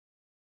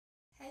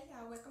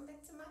welcome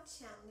back to my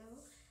channel.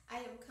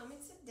 I am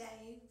coming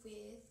today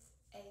with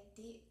a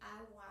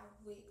DIY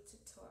wig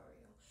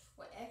tutorial.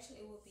 Well,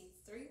 actually it will be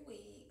 3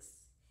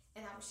 wigs,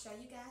 and I will show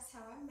you guys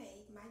how I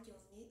made my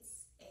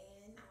units,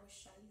 and I will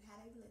show you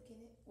how they look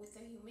in it with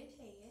a human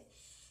head.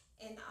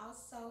 And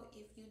also,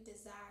 if you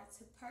desire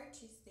to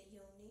purchase the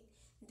unit,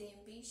 then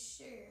be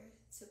sure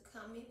to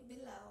comment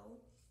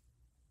below,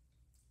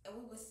 and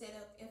we will set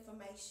up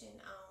information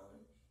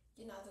on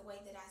the way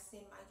that I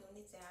send my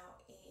units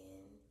out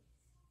and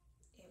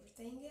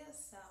everything else.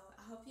 So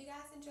I hope you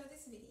guys enjoy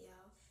this video.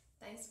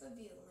 Thanks for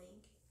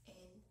viewing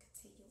and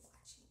continue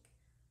watching.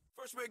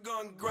 First we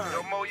gon' grind,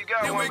 no more, you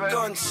got then one, we baby.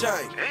 gon'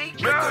 shine. Hey,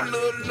 Make a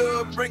little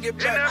love, bring it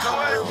back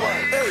home.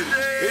 Hey,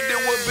 if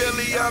there was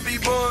belly, I be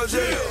buns.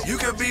 Hey, you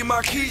can be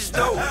my keys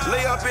though.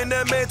 Lay up in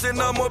that mansion,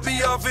 I'ma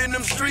be off in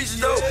them streets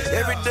though.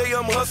 Every day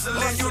I'm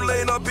hustling, you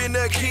laying up in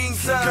that king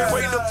side. Can't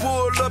wait to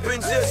pull up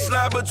and just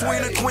slide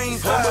between the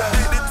queens. I'm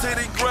addicted to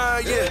the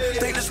grind, yeah.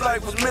 Think this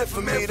life was meant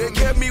for me. They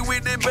kept me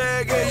with the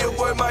bag, and your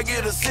boy might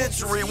get a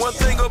century. One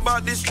thing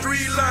about this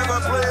street life, I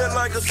play it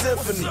like a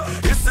symphony.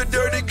 It's a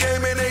dirty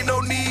game and ain't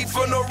no need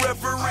for no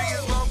referee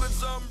as long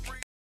as I'm free.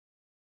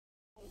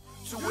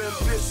 Too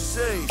ambitious,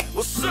 hey,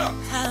 what's up?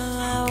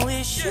 How I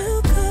wish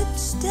you could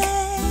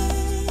stay.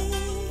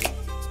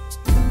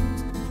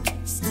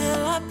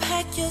 Still I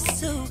pack your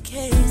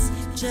suitcase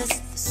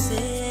just the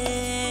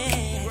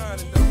same.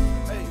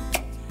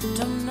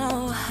 Don't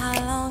know how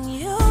long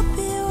you'll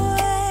be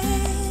away,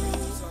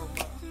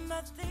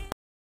 but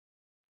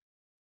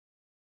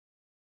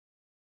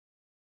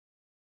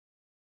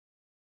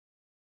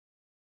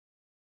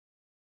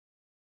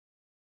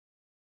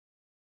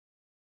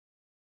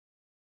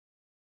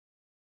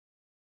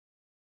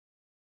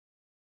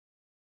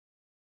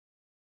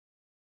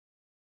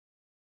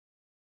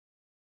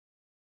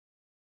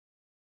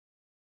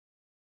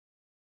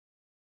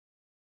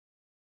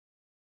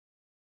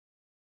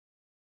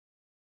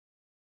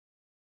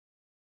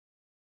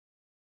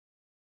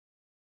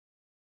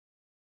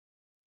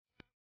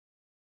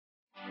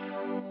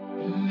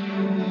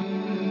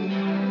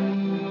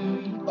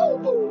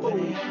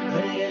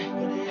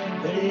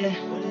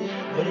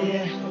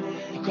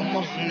Come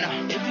on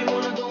now. If you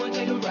wanna go and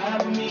take a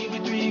ride with me, we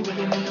 3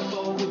 women in the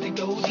 4 with the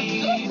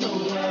goatees. Oh,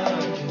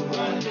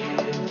 I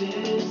live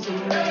this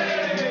way.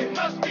 Hey,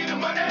 must be the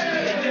money.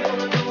 If you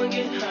wanna go and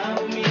get high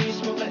with me,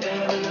 smoke a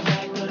L in the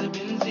back of the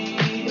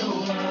Benzie.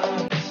 Oh,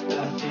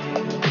 I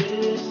feel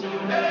this way.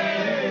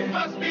 Hey,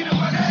 must be the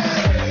money.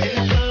 In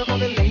the club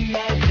on a late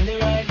night, feeling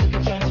right,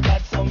 looking trying to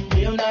spot something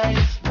real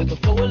nice. Looking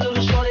for a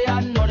little shorty,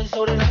 I know this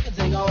so that I can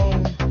take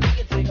home.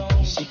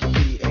 She could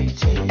be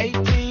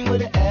 18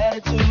 with an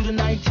attitude of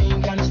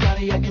 19, kinda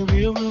snotty, acting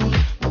real rude.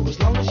 But as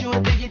long as you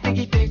a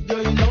diggy thick,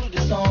 girl, you know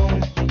the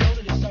song.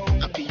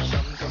 I be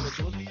something coming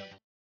towards me.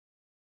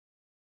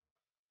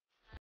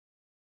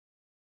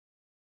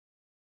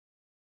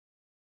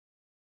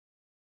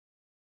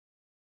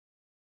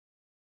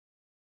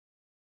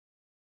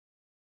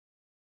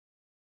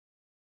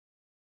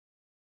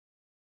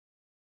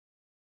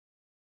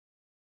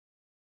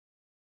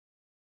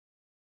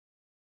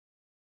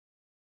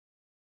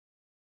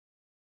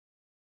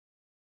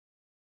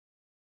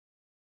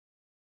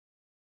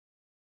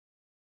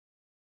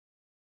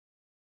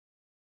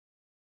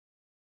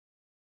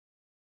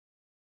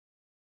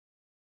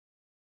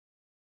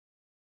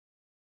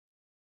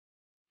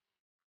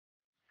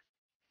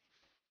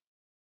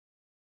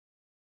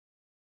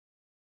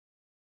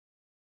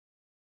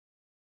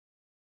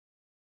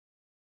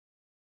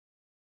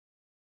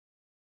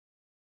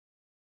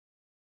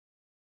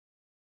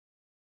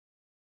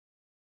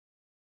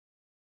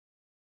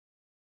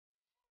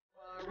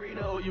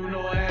 Reno, you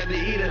know I had to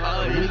eat it.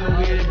 You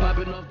gon' get it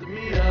popping off the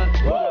meter.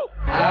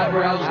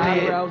 Eyebrows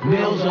dead,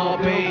 nails all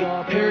paid,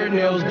 hair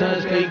nails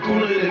done, stay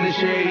cooler than the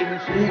shade.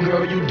 Ooh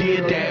girl, you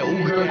did that.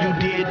 Ooh girl, you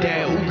did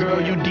that. Ooh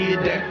girl, you did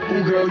that.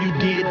 Ooh girl, you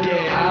did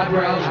that.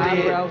 Eyebrows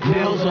dead,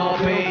 nails all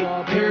paid,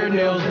 hair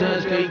nails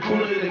done, stay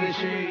cooler than the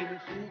shade.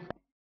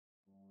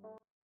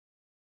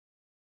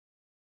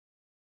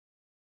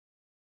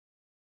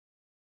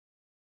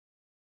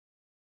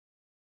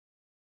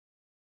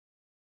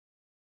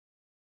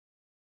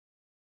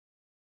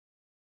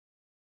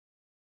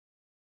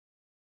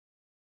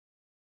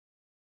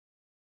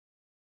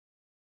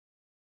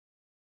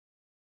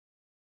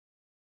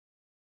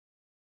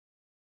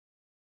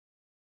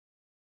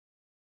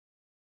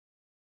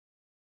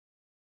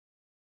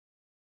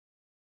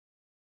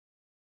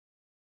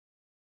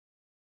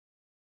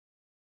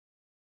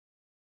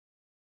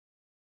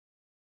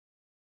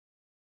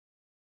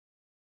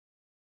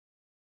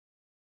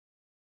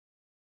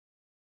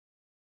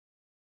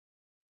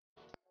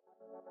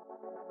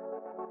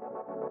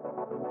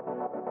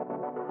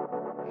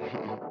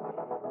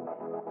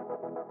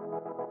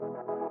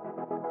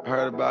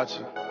 Heard about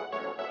you.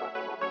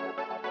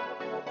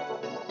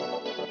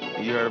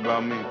 You heard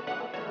about me.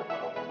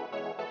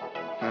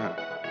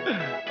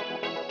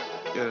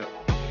 Get it.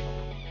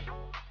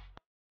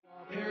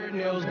 Hair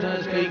nails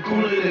done, stay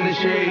cooler than the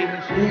shade.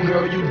 Ooh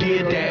girl, you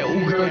did that.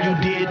 Ooh girl, you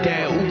did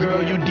that. Ooh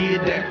girl, you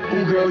did that. that.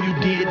 Ooh, girl, you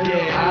did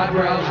that.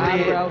 Eyebrows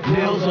dead,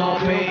 nails all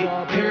fade,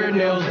 hair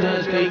nails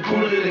done, stay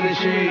cooler than the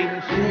shade.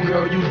 Ooh,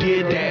 girl, you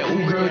did that.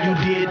 Ooh, girl, you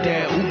did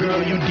that. Ooh,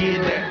 girl, you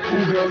did that.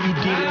 Ooh, girl, you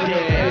did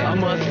that. I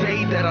must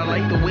say that I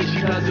like the way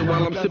she does it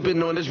while I'm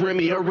sipping on this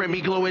Remy. Her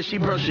Remy glow as she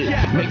brush it.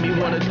 Make me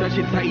wanna touch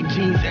it, tight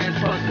jeans,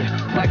 ass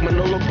bustin'. Like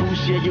Manolo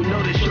Boosh, yeah, you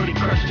know that shorty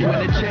crushed you.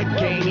 And the check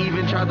game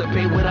even tried to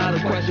pay without a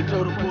question.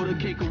 Told her pull the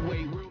cake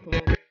away.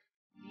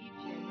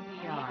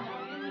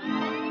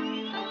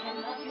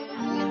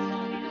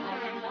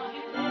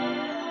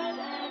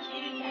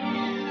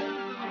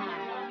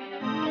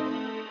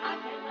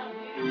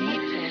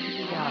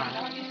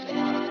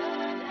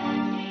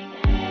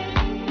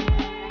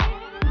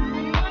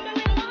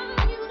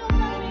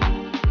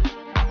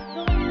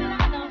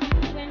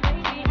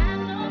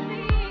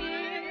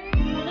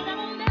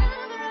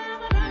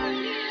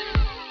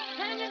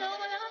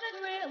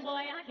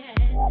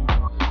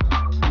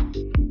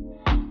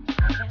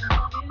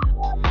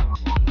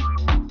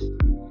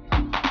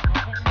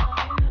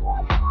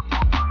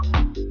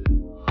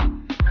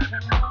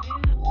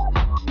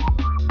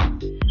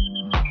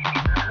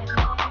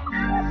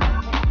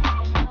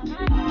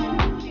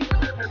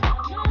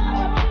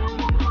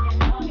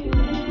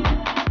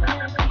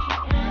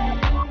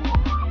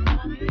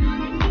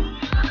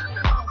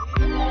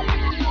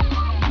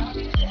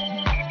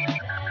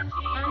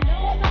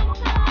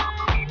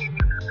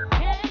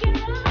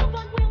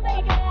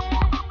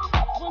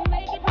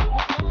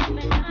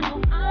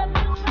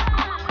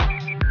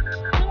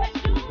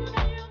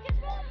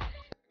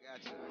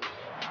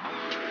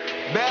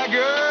 Bad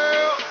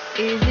girl.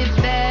 Is it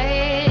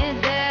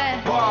bad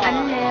that I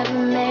never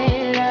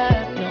made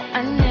up? No,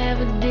 I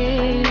never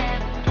did.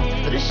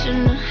 But I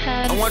shouldn't have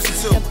had I want you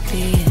to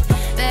be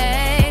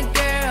bad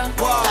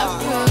girl. I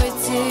prove it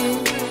to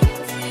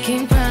you.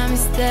 Can't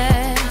promise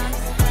that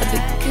I'll be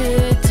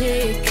good to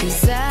you,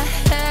 'cause I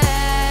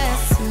had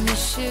some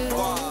issues.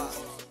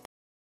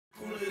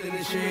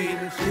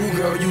 Ooh,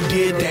 girl, you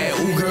did that.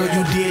 Ooh, girl,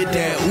 you did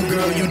that. Ooh,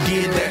 girl, you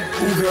did that.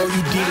 Ooh, girl,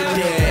 you did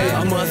that.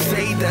 I must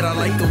say that I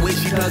like the way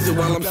she does it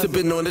while I'm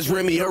sipping on this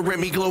Remy. Her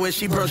Remy glow as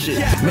she brush it.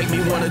 Make me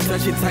wanna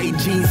touch it, tight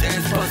jeans,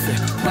 ass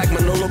bustin'. Like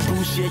Manolo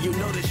Boosh, yeah, you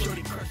know that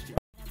shorty crushed it.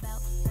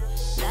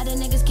 Lot of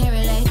niggas can't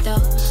relate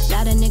though.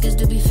 Lot of niggas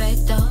do be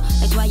fake though.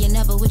 That's why you're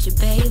never with your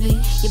baby.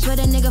 You put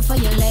a nigga for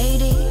your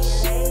lady.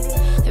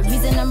 The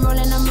reason I'm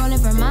rolling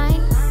for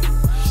mine.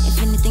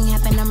 If anything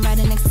happen, I'm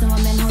riding next to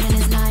him and holding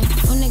his knife.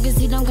 Who niggas,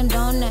 he don't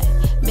condone that.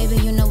 Baby,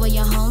 you know where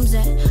your home's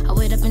at. I'll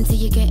wait up until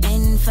you get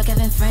in. Fuck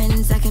having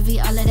friends, I can be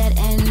all of that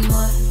and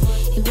more.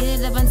 He beat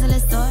it up until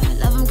it's sore.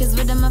 Love him 'cause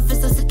with him I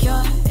feel so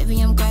secure.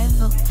 Baby, I'm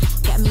grateful.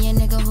 Got me a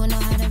nigga who know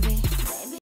how